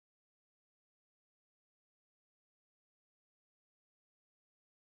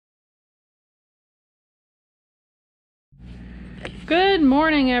Good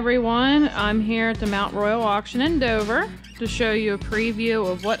morning, everyone. I'm here at the Mount Royal auction in Dover to show you a preview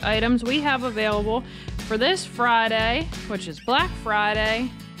of what items we have available for this Friday, which is Black Friday,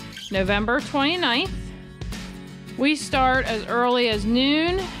 November 29th. We start as early as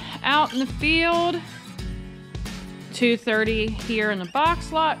noon out in the field, 2:30 here in the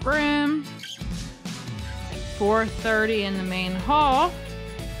box lot room, 4:30 in the main hall,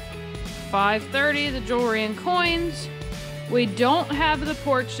 5:30 the jewelry and coins. We don't have the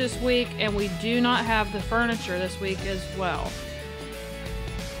porch this week, and we do not have the furniture this week as well.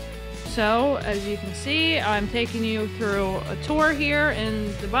 So, as you can see, I'm taking you through a tour here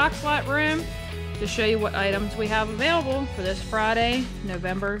in the box lot room to show you what items we have available for this Friday,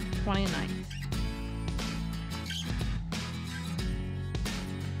 November 29th.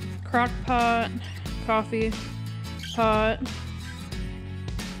 Crock pot, coffee pot,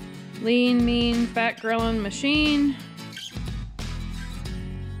 lean, mean, fat grilling machine,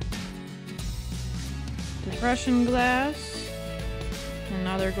 depression glass, and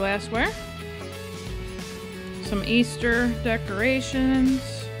other glassware, some Easter decorations,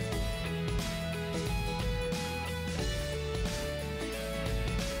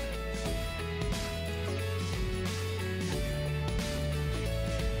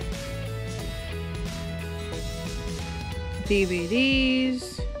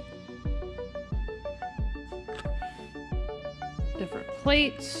 DVDs, different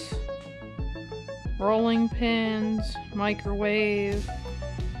plates, rolling pins, microwave,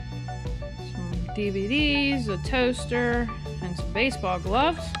 some DVDs, a toaster, and some baseball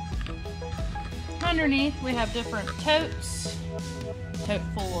gloves. Underneath we have different totes, tote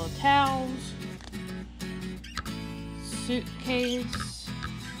full of towels, suitcase,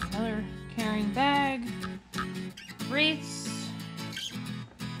 another carrying bag, wreaths,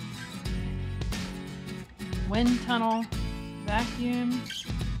 wind tunnel, vacuum,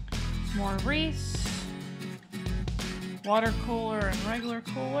 more wreaths, water cooler and regular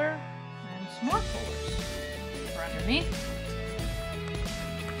cooler, and some more coolers for underneath.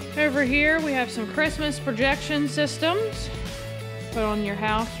 Over here we have some Christmas projection systems. Put on your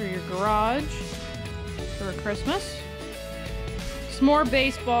house or your garage for Christmas. Some more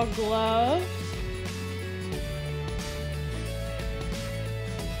baseball gloves.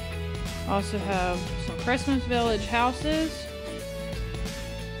 Also have some Christmas Village houses.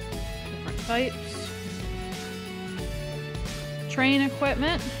 Different types. Train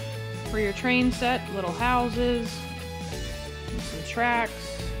equipment for your train set, little houses, and some tracks.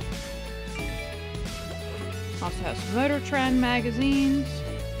 Also has some Motor Trend magazines,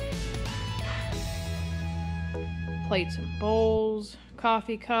 plates and bowls,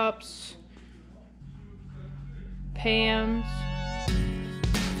 coffee cups, pans,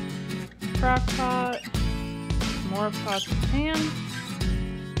 crock pot, more pots and pans,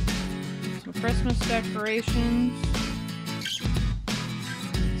 some Christmas decorations,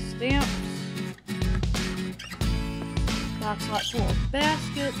 stamps, box lot full of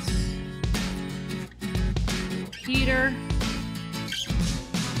baskets, heater,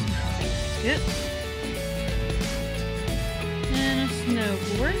 baskets, and a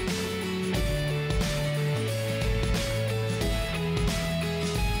snowboard.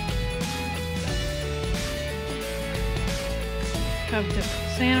 Have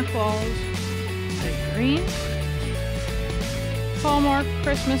different Santa Claus, light green, Hallmark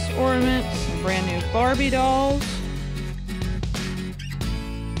Christmas ornaments, some brand new Barbie dolls,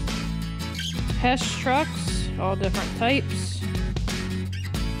 Hesh trucks, all different types,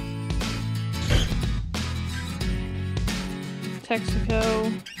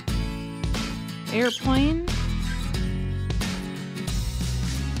 Texaco airplane,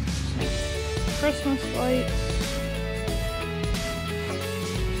 Christmas lights,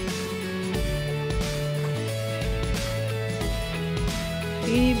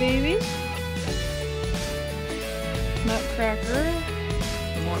 Beanie Babies, Nutcracker,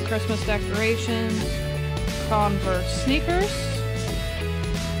 more Christmas decorations, Converse sneakers,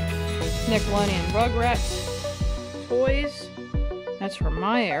 Nickelodeon Rugrats toys, that's from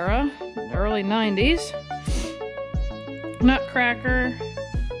my era, the early 90s, Nutcracker,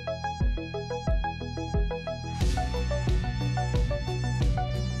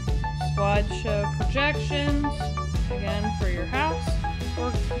 slideshow projections, again for your house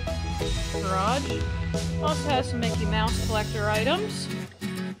or garage. Also has some Mickey Mouse collector items.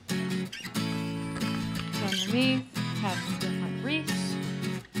 Underneath have some different wreaths.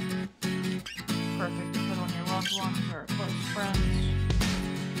 Perfect to put on your loved ones or close friends.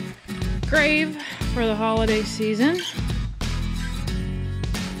 Grave for the holiday season.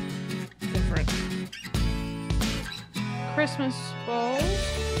 Different Christmas balls.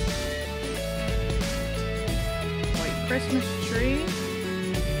 White Christmas tree.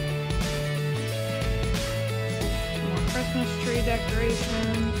 Some more Christmas tree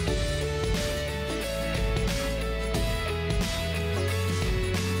decorations.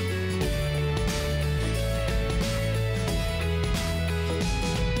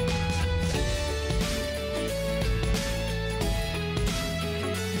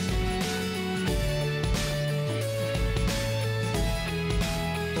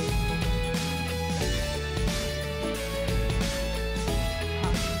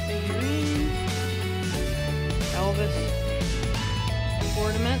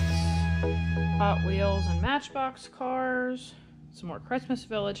 Ornaments, Hot Wheels and Matchbox cars, some more Christmas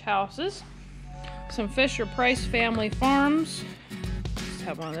Village houses, some Fisher-Price family farms. Used to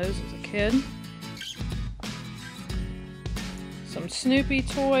have one of those as a kid. Some Snoopy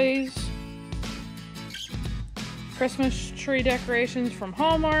toys, Christmas tree decorations from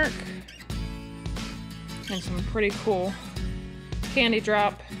Hallmark, and some pretty cool candy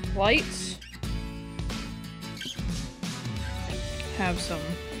drop lights. Have some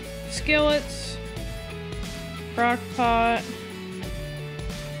skillets, crock pot,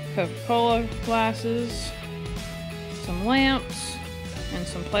 Coca-Cola glasses, some lamps, and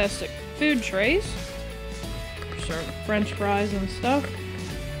some plastic food trays for serving French fries and stuff.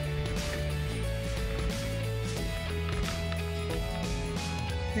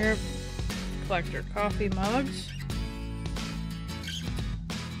 Here, collector coffee mugs,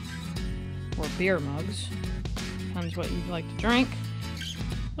 or beer mugs, depends what you'd like to drink.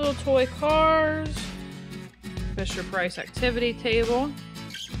 Little toy cars, Fisher-Price activity table,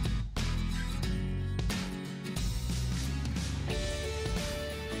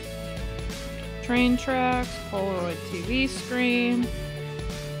 train tracks, Polaroid TV screen,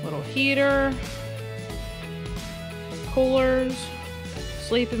 little heater, coolers,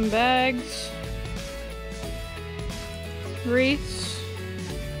 sleeping bags, wreaths,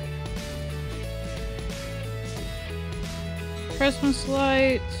 Christmas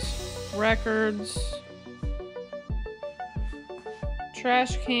lights, records,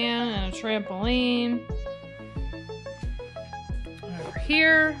 trash can and a trampoline. Over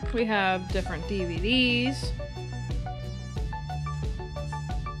here we have different DVDs,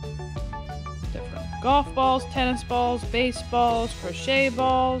 different golf balls, tennis balls, baseballs, croquet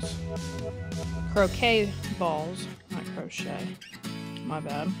balls, not crochet, my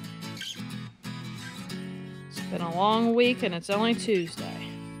bad. Been a long week and it's only Tuesday.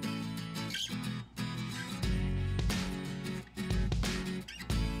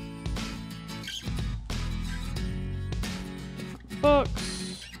 Different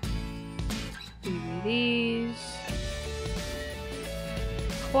books, DVDs,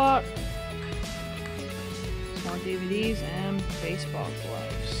 clock, some more DVDs, and baseball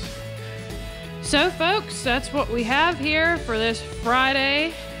gloves. So folks, that's what we have here for this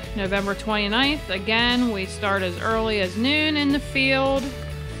Friday, November 29th. Again, we start as early as noon in the field,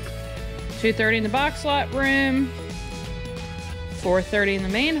 2:30 in the box lot room, 4:30 in the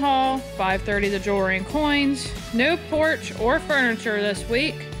main hall, 5:30 the jewelry and coins. No porch or furniture this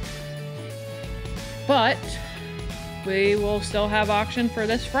week, but we will still have auction for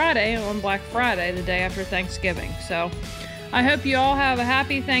this Friday on Black Friday, the day after Thanksgiving. So I hope you all have a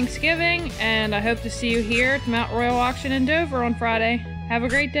happy Thanksgiving, and I hope to see you here at the Mount Royal Auction in Dover on Friday. Have a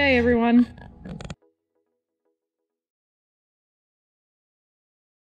great day, everyone.